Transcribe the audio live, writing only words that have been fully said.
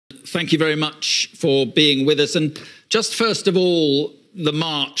thank you very much for being with us. And just first of all, the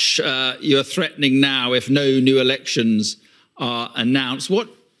march you're threatening now if no new elections are announced.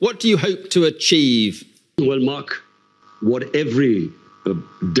 What do you hope to achieve? Well, Mark, what every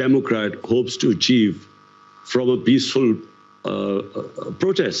Democrat hopes to achieve from a peaceful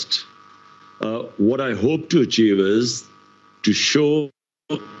protest. What I hope to achieve is to show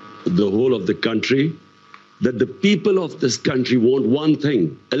the whole of the country that the people of this country want one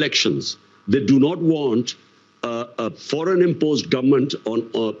thing: elections. They do not want a foreign-imposed government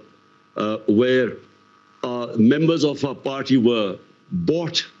where members of our party were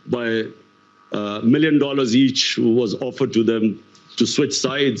bought by $1 million each, who was offered to them to switch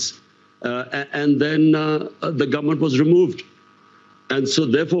sides, and then the government was removed. And so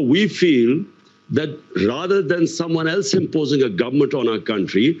therefore we feel that rather than someone else imposing a government on our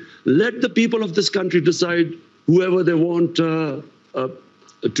country, let the people of this country decide whoever they want to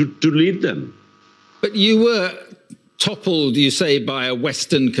lead them. But you were toppled, you say, by a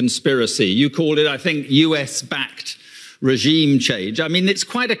Western conspiracy. You called it, I think, US-backed regime change. I mean, it's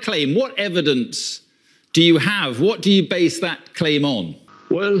quite a claim. What evidence do you have? What do you base that claim on?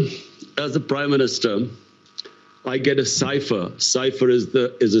 Well, as the Prime Minister, I get a cipher. Cipher is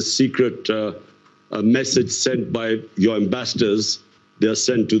a secret message sent by your ambassadors. They are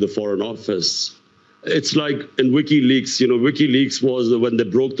sent to the Foreign Office. It's like in WikiLeaks. You know, WikiLeaks was when they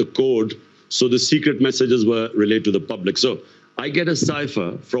broke the code, so the secret messages were relayed to the public. So I get a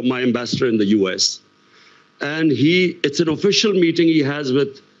cipher from my ambassador in the US, and it's an official meeting he has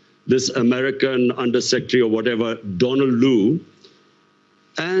with this American undersecretary or whatever, Donald Lu.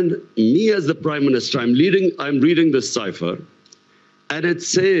 And me as the Prime Minister, I'm reading this cipher, and it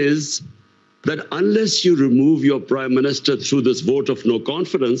says that unless you remove your Prime Minister through this vote of no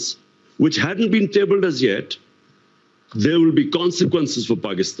confidence, which hadn't been tabled as yet, there will be consequences for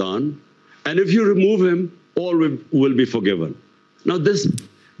Pakistan. And if you remove him, all will be forgiven. Now, this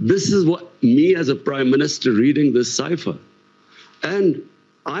is what me as a Prime Minister reading this cipher. And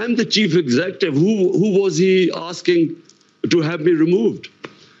I am the chief executive. Who was he asking to have me removed?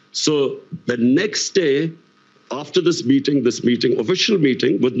 So the next day, after this meeting, official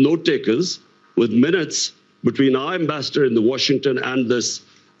meeting with note takers, with minutes between our ambassador in Washington and this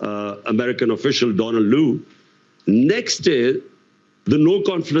American official, Donald Lu, next day, the no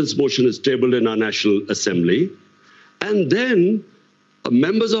confidence motion is tabled in our National Assembly. And then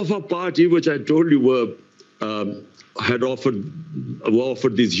members of our party, which I told you were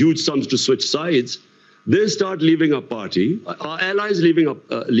offered these huge sums to switch sides, they start leaving our party. Our allies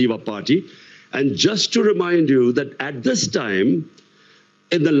leave our party. And just to remind you that at this time,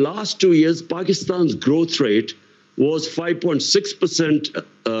 in the last 2 years, Pakistan's growth rate was 5.6%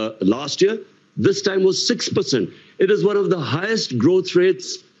 last year. This time was 6%. It is one of the highest growth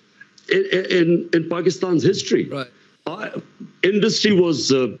rates in Pakistan's history. Right. Our industry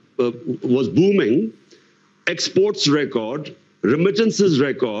was booming, exports record, remittances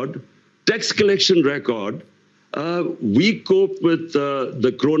record, tax collection record. We cope with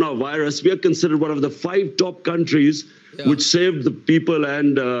the coronavirus. We are considered one of the 5 top countries which saved the people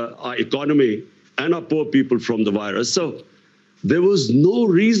and our economy and our poor people from the virus. So there was no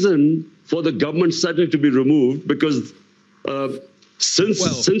reason for the government suddenly to be removed, because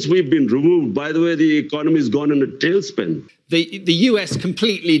since we've been removed, by the way, the economy has gone in a tailspin. The US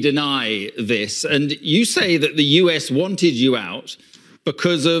completely deny this, and you say that the US wanted you out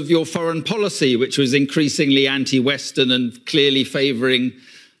because of your foreign policy, which was increasingly anti-Western and clearly favouring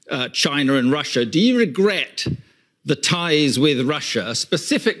China and Russia. Do you regret the ties with Russia,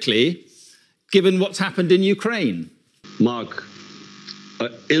 specifically given what's happened in Ukraine? Mark,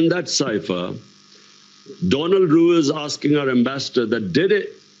 in that cipher, Donald Lu is asking our ambassador that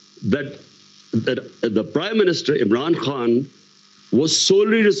the Prime Minister, Imran Khan, was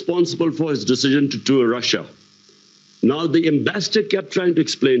solely responsible for his decision to tour Russia. Now, the ambassador kept trying to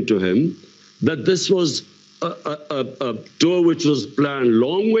explain to him that this was a tour which was planned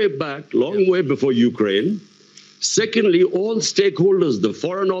long way back, long way before Ukraine. Secondly, all stakeholders, the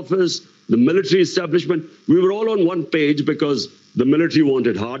Foreign Office, the military establishment, we were all on one page because the military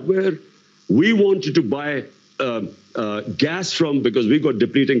wanted hardware. We wanted to buy gas because we got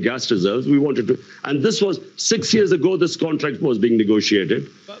depleting gas reserves. We wanted to, and this was 6 years ago, this contract was being negotiated.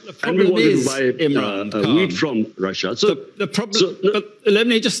 And we wanted to buy wheat from Russia. So the problem, let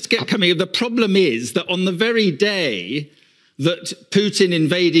me just get coming. The problem is that on the very day that Putin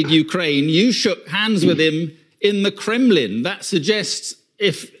invaded Ukraine, you shook hands with him in the Kremlin. That suggests,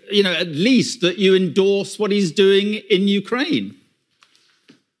 at least that you endorse what he's doing in Ukraine.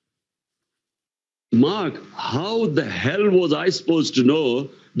 Mark, how the hell was I supposed to know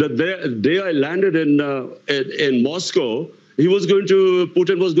The day I landed in Moscow,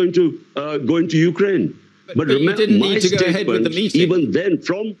 Putin was going to go into Ukraine. But remember, you didn't need to go ahead with the meeting. Even then,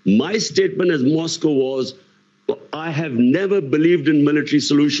 from my statement as Moscow was, I have never believed in military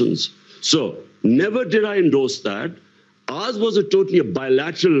solutions. So never did I endorse that. Ours was totally a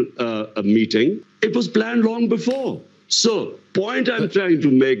bilateral meeting. It was planned long before. So point I'm trying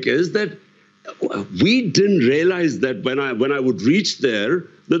to make is that we didn't realize that when I would reach there,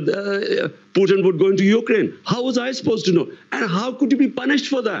 that Putin would go into Ukraine. How was I supposed to know? And how could you be punished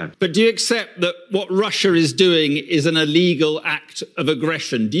for that? But do you accept that what Russia is doing is an illegal act of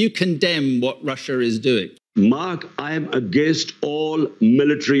aggression? Do you condemn what Russia is doing? Mark, I am against all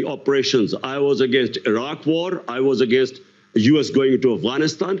military operations. I was against Iraq war. I was against the US going into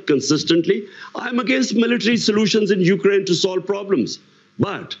Afghanistan consistently. I'm against military solutions in Ukraine to solve problems.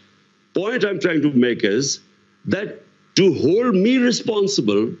 But point I'm trying to make is that to hold me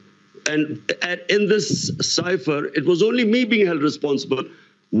responsible, and in this cipher, it was only me being held responsible,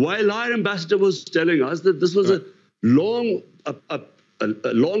 while our ambassador was telling us that this was long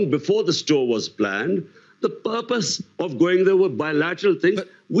before the store was planned. The purpose of going there were bilateral things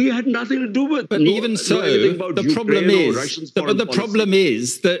we had nothing to do with. But even so, the problem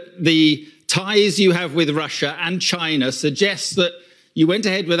is that the ties you have with Russia and China suggests that you went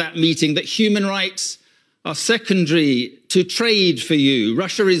ahead with that meeting, that human rights are secondary to trade for you.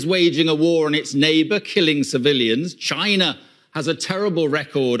 Russia is waging a war on its neighbor, killing civilians. China has a terrible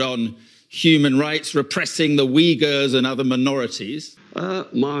record on human rights, repressing the Uyghurs and other minorities.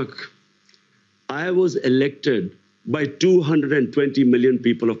 Mark, I was elected by 220 million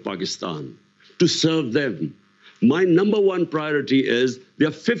people of Pakistan to serve them. My number one priority is there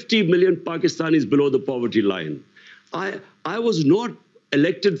are 50 million Pakistanis below the poverty line. I was not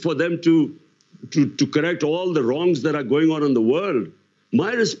elected for them to correct all the wrongs that are going on in the world.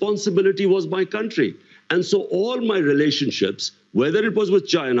 My responsibility was my country. And so all my relationships, whether it was with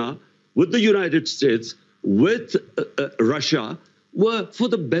China, with the United States, with Russia, were for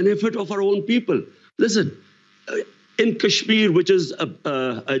the benefit of our own people. Listen, in Kashmir, which is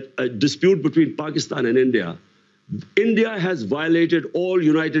a dispute between Pakistan and India, India has violated all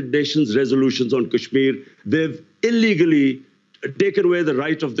United Nations resolutions on Kashmir. They've illegally taken away the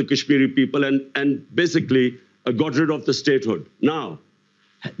right of the Kashmiri people and basically got rid of the statehood. Now,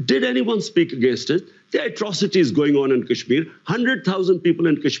 did anyone speak against it? There are atrocities going on in Kashmir. 100,000 people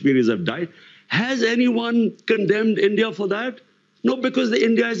in Kashmiris have died. Has anyone condemned India for that? No, because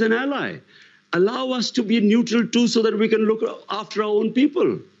India is an ally. Allow us to be neutral too so that we can look after our own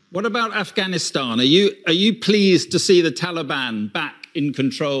people. What about Afghanistan? Are you pleased to see the Taliban back in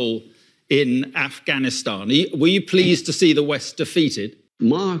control in Afghanistan? Were you pleased to see the West defeated?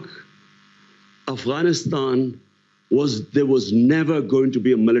 Mark, Afghanistan there was never going to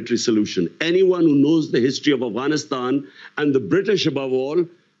be a military solution. Anyone who knows the history of Afghanistan, and the British above all,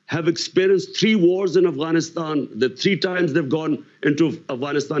 have experienced 3 wars in Afghanistan. The 3 times they've gone into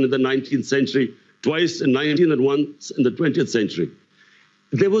Afghanistan in the 19th century, twice in 19th and once in the 20th century.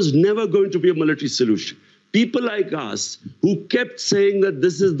 There was never going to be a military solution. People like us who kept saying that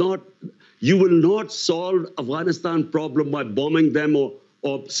this is not, you will not solve Afghanistan problem by bombing them or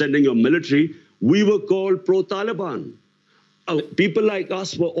sending your military, we were called pro-Taliban. People like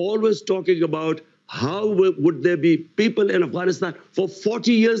us were always talking about how would there be people in Afghanistan. For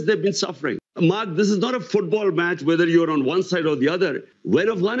 40 years, they've been suffering. Mark, this is not a football match, whether you're on one side or the other. When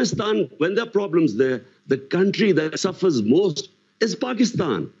there are problems there, the country that suffers most is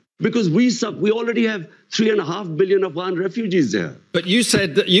Pakistan. Because we already have 3.5 billion Afghan refugees there. But you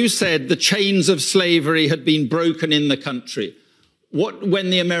said the chains of slavery had been broken in the country.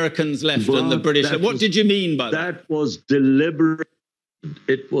 When the Americans left and the British left, what did you mean by that? That was deliberate.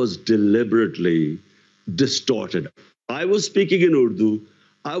 It was deliberately distorted. I was speaking in Urdu.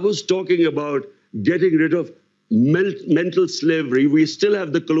 I was talking about getting rid of mental slavery. We still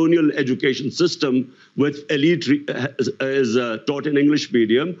have the colonial education system with elite is taught in English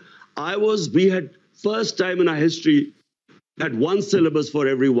medium. We had first time in our history had 1 syllabus for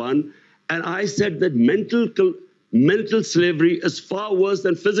everyone. And I said that mental slavery is far worse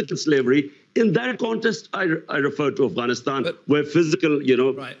than physical slavery. In that context, I refer to Afghanistan, where physical,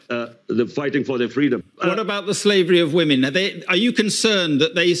 they're fighting for their freedom. What about the slavery of women? Are you concerned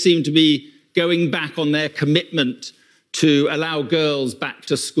that they seem to be going back on their commitment to allow girls back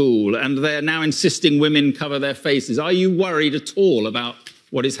to school, and they're now insisting women cover their faces? Are you worried at all about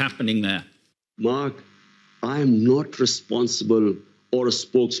what is happening there? Mark, I am not responsible or a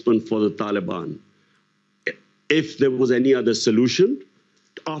spokesman for the Taliban. If there was any other solution,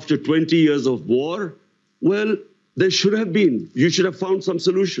 after 20 years of war, well, There should have been. You should have found some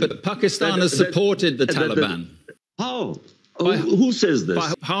solution. But Pakistan has supported the Taliban. How? Who says this?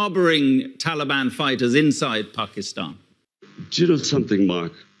 By harboring Taliban fighters inside Pakistan. Do you know something,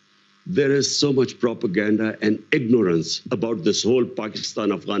 Mark? There is so much propaganda and ignorance about this whole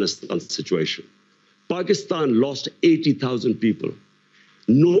Pakistan-Afghanistan situation. Pakistan lost 80,000 people.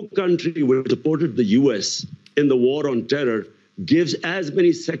 No country which supported the US in the war on terror gives as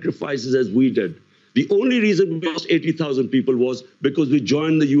many sacrifices as we did. The only reason we lost 80,000 people was because we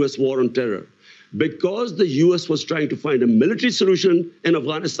joined the US war on terror. Because the US was trying to find a military solution in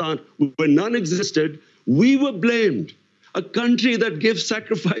Afghanistan where none existed, we were blamed. A country that gives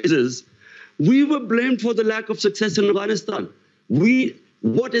sacrifices, we were blamed for the lack of success in Afghanistan.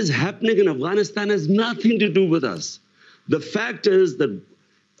 What is happening in Afghanistan has nothing to do with us. The fact is that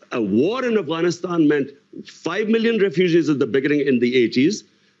a war in Afghanistan meant 5 million refugees at the beginning in the 80s.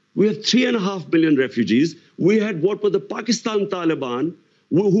 We have 3.5 million refugees. We had what were the Pakistan Taliban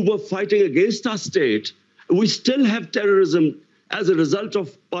who were fighting against our state. We still have terrorism as a result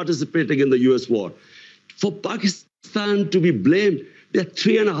of participating in the US war. For Pakistan to be blamed, there are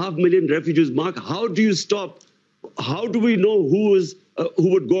 3.5 million refugees. Mark, how do you stop? How do we know who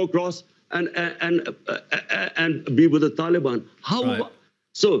would go across and be with the Taliban? How? Right.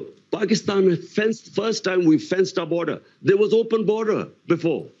 So Pakistan fenced, first time we fenced our border. There was open border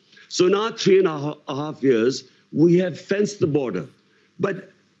before. So now 3.5 years, we have fenced the border.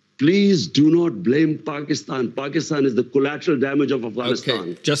 But please do not blame Pakistan. Pakistan is the collateral damage of Afghanistan.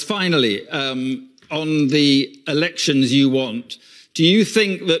 Okay. Just finally, on the elections you want, do you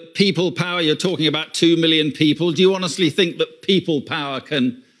think that people power, you're talking about 2 million people, do you honestly think that people power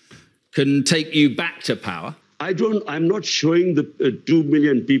can take you back to power? I'm not showing the 2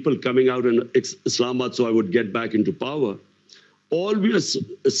 million people coming out in Islamabad so I would get back into power. All we are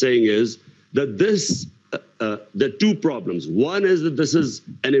saying is that there are two problems. One is that this is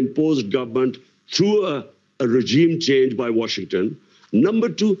an imposed government through a regime change by Washington. Number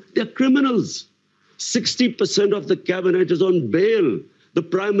two, they're criminals. 60% of the cabinet is on bail. The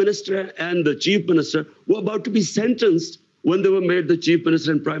prime minister and the chief minister were about to be sentenced when they were made the chief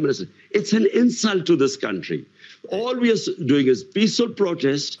minister and prime minister. It's an insult to this country. All we are doing is peaceful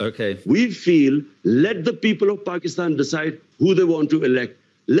protest. Okay. We feel, let the people of Pakistan decide who they want to elect.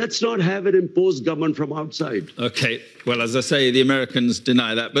 Let's not have an imposed government from outside. Okay. Well, as I say, the Americans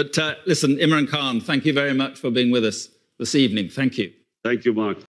deny that. But listen, Imran Khan, thank you very much for being with us this evening. Thank you. Thank you, Mark.